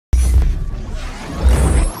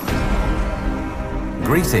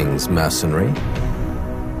Greetings, mercenary.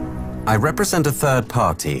 I represent a third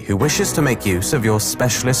party who wishes to make use of your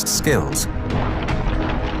specialist skills.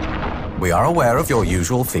 We are aware of your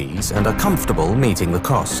usual fees and are comfortable meeting the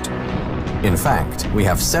cost. In fact, we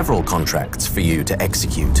have several contracts for you to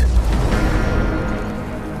execute.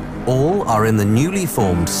 All are in the newly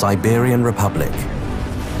formed Siberian Republic.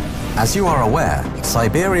 As you are aware,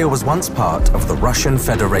 Siberia was once part of the Russian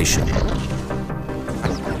Federation,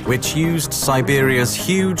 which used Siberia's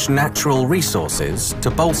huge natural resources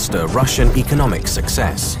to bolster Russian economic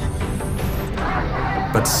success.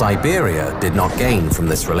 But Siberia did not gain from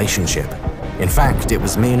this relationship. In fact, it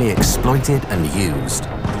was merely exploited and used.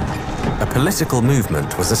 A political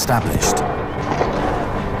movement was established.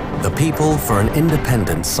 The People for an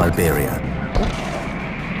Independent Siberia.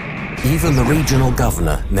 Even the regional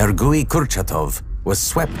governor, Nergui Kurchatov, was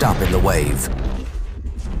swept up in the wave,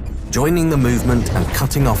 joining the movement and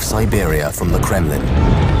cutting off Siberia from the Kremlin.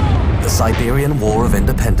 The Siberian War of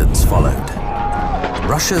Independence followed.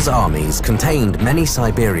 Russia's armies contained many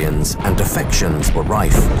Siberians and defections were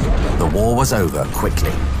rife. The war was over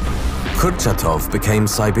quickly. Kurchatov became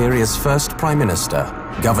Siberia's first prime minister,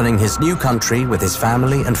 governing his new country with his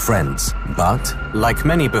family and friends. But, like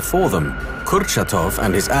many before them, Kurchatov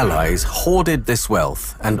and his allies hoarded this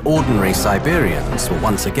wealth, and ordinary Siberians were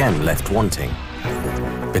once again left wanting.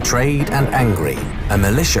 Betrayed and angry, a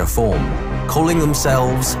militia formed, calling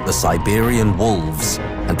themselves the Siberian Wolves,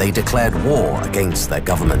 and they declared war against their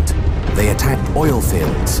government. They attacked oil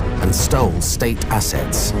fields and stole state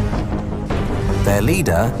assets. Their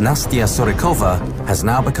leader, Nastya Surikova, has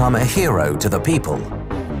now become a hero to the people,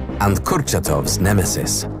 and Kurchatov's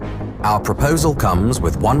nemesis. Our proposal comes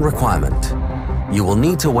with one requirement. You will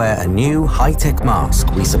need to wear a new high-tech mask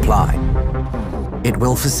we supply. It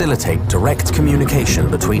will facilitate direct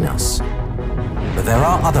communication between us. But there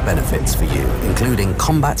are other benefits for you, including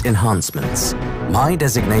combat enhancements. My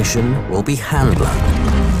designation will be Handler.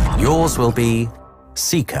 Yours will be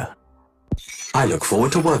Seeker. I look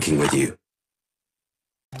forward to working with you.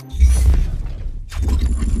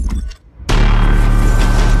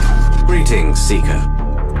 Greetings, Seeker.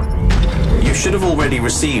 You should have already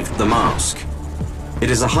received the mask. It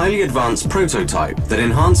is a highly advanced prototype that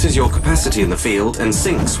enhances your capacity in the field and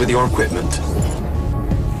syncs with your equipment.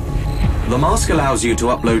 The mask allows you to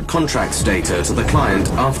upload contracts data to the client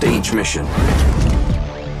after each mission.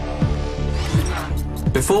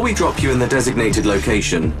 Before we drop you in the designated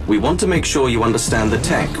location, we want to make sure you understand the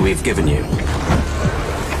tech we've given you.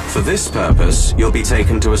 For this purpose, you'll be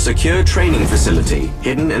taken to a secure training facility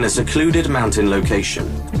hidden in a secluded mountain location.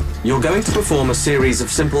 You're going to perform a series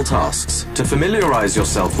of simple tasks to familiarize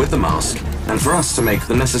yourself with the mask and for us to make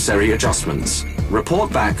the necessary adjustments.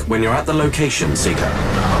 Report back when you're at the location, Seeker.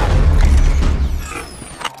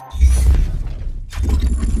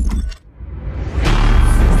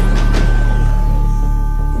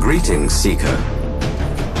 Greetings, Seeker.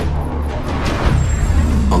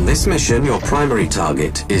 On this mission, your primary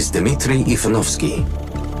target is Dmitry Ivanovsky.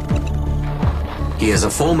 He is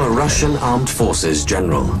a former Russian Armed Forces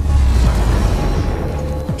general.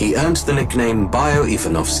 He earned the nickname Bio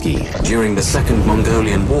Ivanovsky during the Second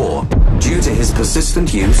Mongolian War due to his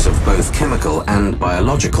persistent use of both chemical and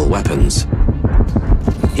biological weapons.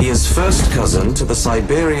 He is first cousin to the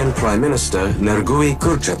Siberian Prime Minister Nergui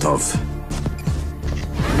Kurchatov.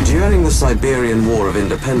 During the Siberian War of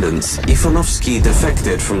Independence, Ivanovsky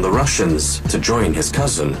defected from the Russians to join his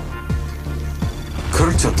cousin.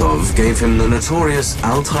 Kurchatov gave him the notorious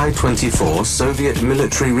Altai-24 Soviet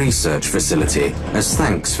military research facility as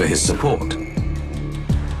thanks for his support.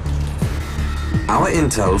 Our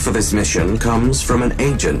intel for this mission comes from an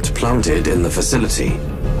agent planted in the facility.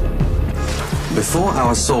 Before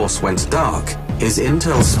our source went dark, his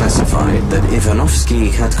intel specified that Ivanovsky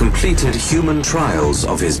had completed human trials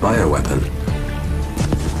of his bioweapon.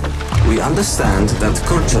 We understand that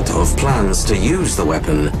Kurchatov plans to use the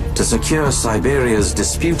weapon to secure Siberia's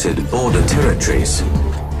disputed border territories.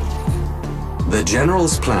 The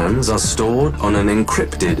general's plans are stored on an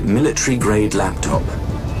encrypted military-grade laptop.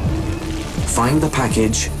 Find the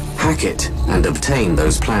package, hack it, and obtain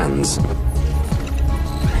those plans.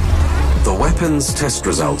 The weapon's test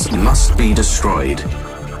results must be destroyed.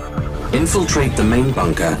 Infiltrate the main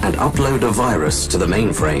bunker and upload a virus to the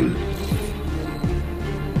mainframe.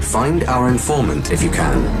 Find our informant if you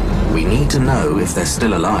can. We need to know if they're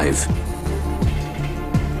still alive.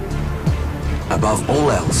 Above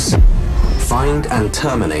all else, find and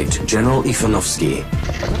terminate General Ivanovsky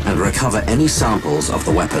and recover any samples of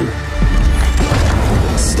the weapon.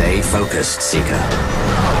 Stay focused, Seeker.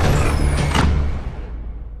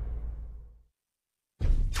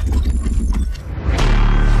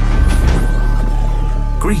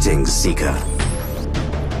 Greetings, Seeker.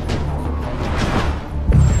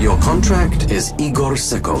 Your contract is Igor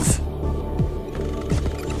Sekov.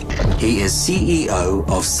 He is CEO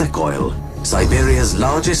of Sekoil, Siberia's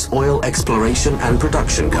largest oil exploration and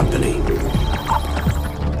production company.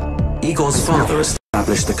 Igor's father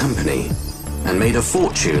established the company and made a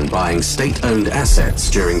fortune buying state-owned assets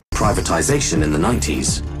during privatization in the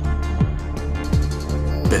 90s.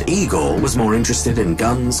 But Igor was more interested in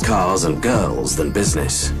guns, cars, and girls than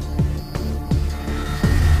business.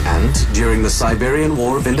 And during the Siberian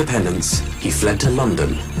War of Independence, he fled to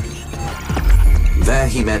London. There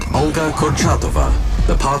he met Olga Kurchatova,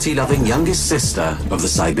 the party-loving youngest sister of the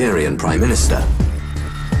Siberian Prime Minister.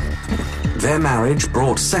 Their marriage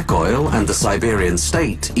brought Sekoil and the Siberian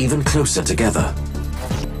state even closer together.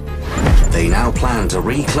 They now plan to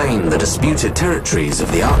reclaim the disputed territories of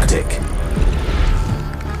the Arctic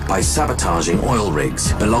by sabotaging oil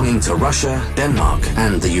rigs belonging to Russia, Denmark,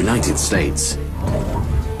 and the United States.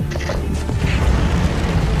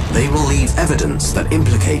 They will leave evidence that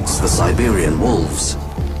implicates the Siberian wolves.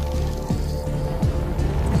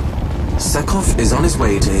 Sekov is on his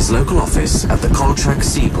way to his local office at the Kolchak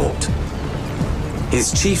seaport.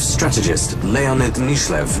 His chief strategist, Leonid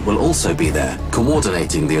Nishlev, will also be there,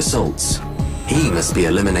 coordinating the assaults. He must be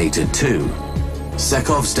eliminated too.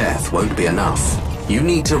 Sekov's death won't be enough. You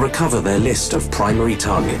need to recover their list of primary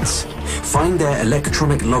targets. Find their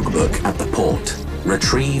electronic logbook at the port.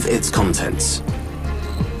 Retrieve its contents.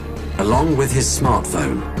 Along with his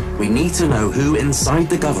smartphone, we need to know who inside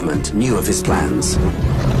the government knew of his plans.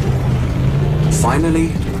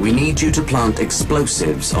 Finally, we need you to plant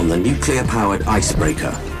explosives on the nuclear-powered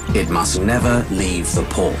icebreaker. It must never leave the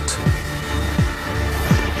port.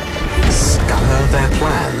 Scupper their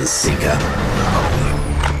plans, Seeker.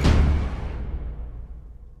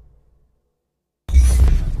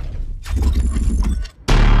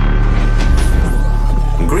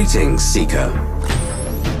 Greetings, Seeker.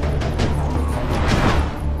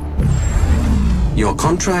 Your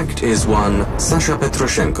contract is one Sasha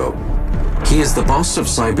Petroshenko. He is the boss of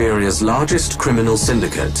Siberia's largest criminal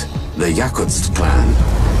syndicate, the Yakutsk clan.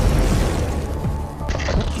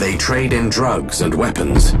 They trade in drugs and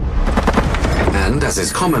weapons. And, as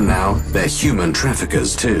is common now, they're human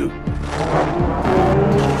traffickers too.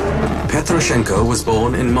 Petroshenko was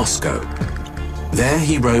born in Moscow. There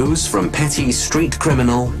he rose from petty street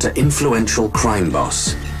criminal to influential crime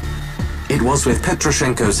boss. It was with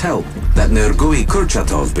Petroshenko's help that Nergui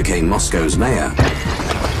Kurchatov became Moscow's mayor.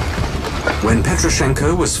 When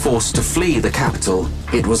Petroshenko was forced to flee the capital,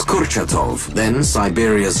 it was Kurchatov, then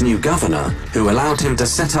Siberia's new governor, who allowed him to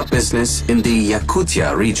set up business in the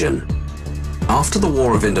Yakutia region. After the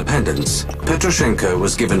War of Independence, Petroshenko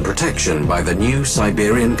was given protection by the new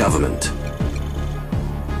Siberian government.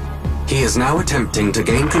 He is now attempting to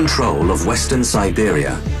gain control of Western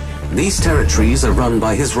Siberia. These territories are run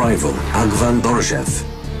by his rival, Agvan Dorjev.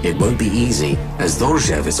 It won't be easy, as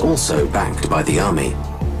Dorjev is also backed by the army.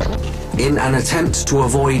 In an attempt to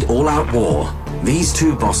avoid all-out war, these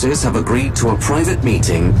two bosses have agreed to a private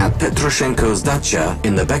meeting at Petroshenko's dacha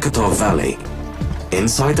in the Beketov Valley.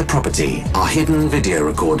 Inside the property are hidden video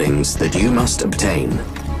recordings that you must obtain.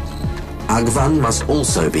 Agvan must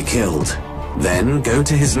also be killed. Then go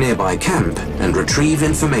to his nearby camp and retrieve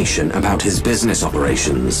information about his business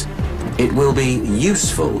operations. It will be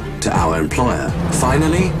useful to our employer.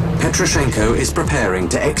 Finally, Petroshenko is preparing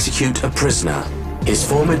to execute a prisoner, his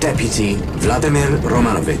former deputy, Vladimir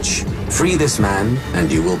Romanovich. Free this man,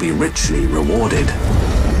 and you will be richly rewarded.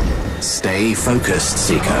 Stay focused,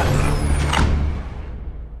 Seeker.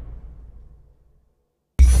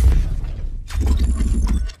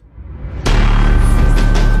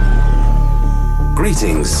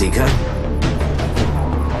 Greetings, Seeker.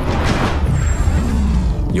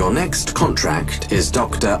 Your next contract is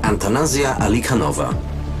Dr. Antonasia Alikhanova.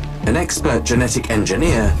 An expert genetic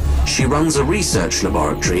engineer, she runs a research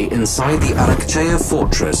laboratory inside the Arakcheya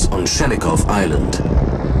fortress on Shelikov Island.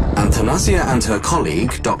 Antonasia and her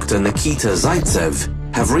colleague, Dr. Nikita Zaitsev,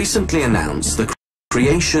 have recently announced the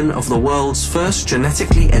creation of the world's first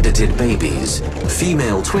genetically edited babies,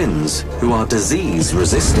 female twins who are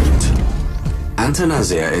disease-resistant.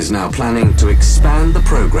 Antonasia is now planning to expand the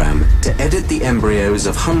program to edit the embryos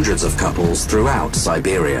of hundreds of couples throughout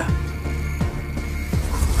Siberia.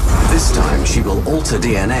 This time she will alter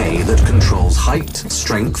DNA that controls height,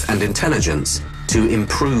 strength, and intelligence to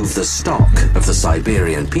improve the stock of the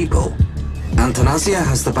Siberian people. Antonasia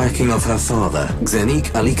has the backing of her father, Xenik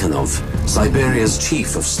Alikhanov, Siberia's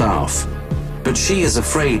chief of staff. But she is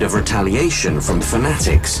afraid of retaliation from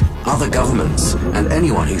fanatics, other governments, and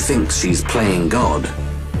anyone who thinks she's playing God.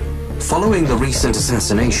 Following the recent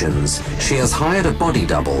assassinations, she has hired a body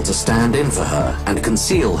double to stand in for her and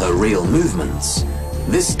conceal her real movements.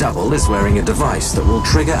 This double is wearing a device that will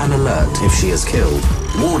trigger an alert if she is killed,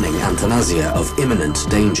 warning Athanasia of imminent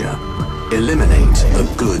danger. Eliminate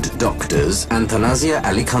the good doctors, Athanasia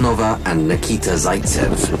Alikhanova and Nikita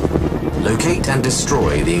Zaitsev. Locate and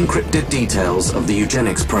destroy the encrypted details of the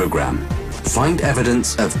eugenics program. Find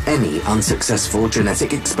evidence of any unsuccessful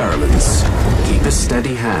genetic experiments. Keep a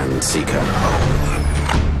steady hand, Seeker.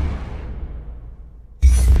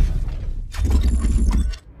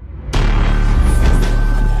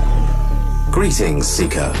 Greetings,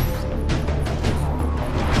 Seeker.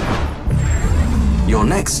 Your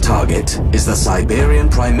next target is the Siberian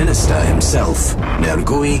Prime Minister himself,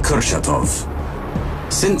 Nergui Kurchatov.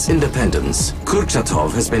 Since independence,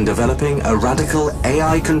 Kurchatov has been developing a radical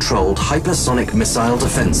AI-controlled hypersonic missile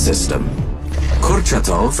defense system.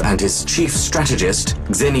 Kurchatov and his chief strategist,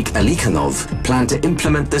 Xenik Alikhanov, plan to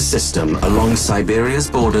implement this system along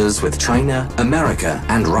Siberia's borders with China, America,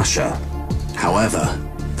 and Russia. However,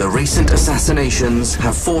 the recent assassinations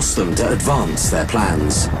have forced them to advance their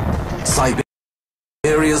plans.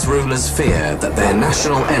 Siberia's rulers fear that their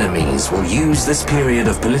national enemies will use this period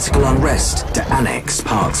of political unrest to annex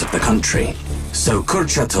parts of the country. So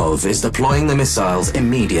Kurchatov is deploying the missiles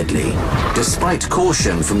immediately, despite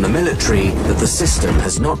caution from the military that the system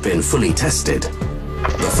has not been fully tested.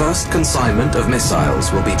 The first consignment of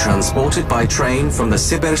missiles will be transported by train from the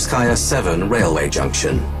Sibirskaya 7 railway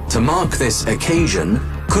junction. To mark this occasion,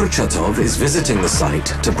 Kurchatov is visiting the site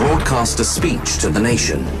to broadcast a speech to the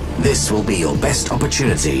nation. This will be your best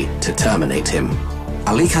opportunity to terminate him.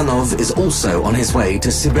 Alikhanov is also on his way to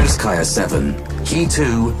Sibirskaya 7. He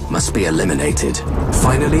too must be eliminated.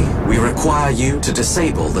 Finally, we require you to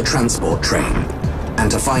disable the transport train and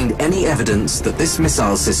to find any evidence that this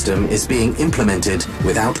missile system is being implemented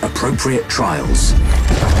without appropriate trials.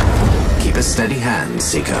 Keep a steady hand,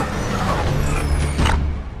 Seeker.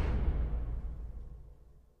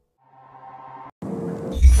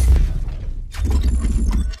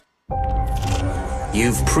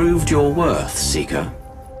 You've proved your worth, Seeker.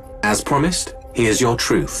 As promised, here's your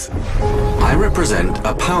truth. I represent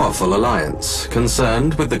a powerful alliance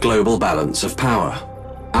concerned with the global balance of power.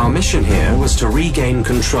 Our mission here was to regain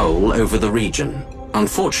control over the region.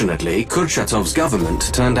 Unfortunately, Kurchatov's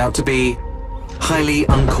government turned out to be highly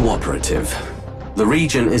uncooperative. The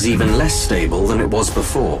region is even less stable than it was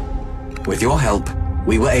before. With your help,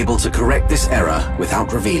 we were able to correct this error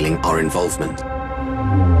without revealing our involvement.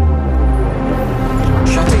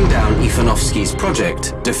 Shutting down Ivanovsky's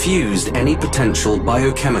project diffused any potential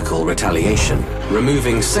biochemical retaliation.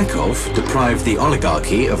 Removing Sekov deprived the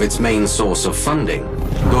oligarchy of its main source of funding.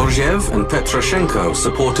 Gorgiev and Petroshenko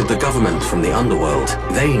supported the government from the underworld.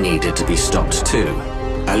 They needed to be stopped too.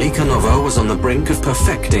 Alikhanova was on the brink of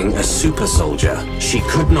perfecting a super soldier. She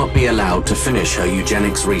could not be allowed to finish her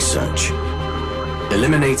eugenics research.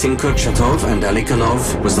 Eliminating Kurchatov and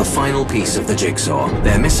Alikhanov was the final piece of the jigsaw.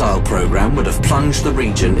 Their missile program would have plunged the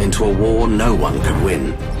region into a war no one could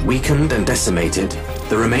win. Weakened and decimated,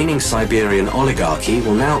 the remaining Siberian oligarchy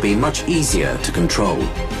will now be much easier to control.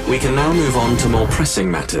 We can now move on to more pressing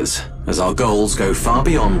matters, as our goals go far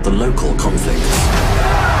beyond the local conflicts.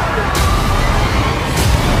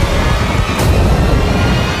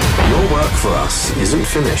 Your work for us isn't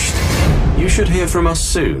finished. You should hear from us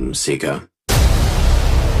soon, Seeker.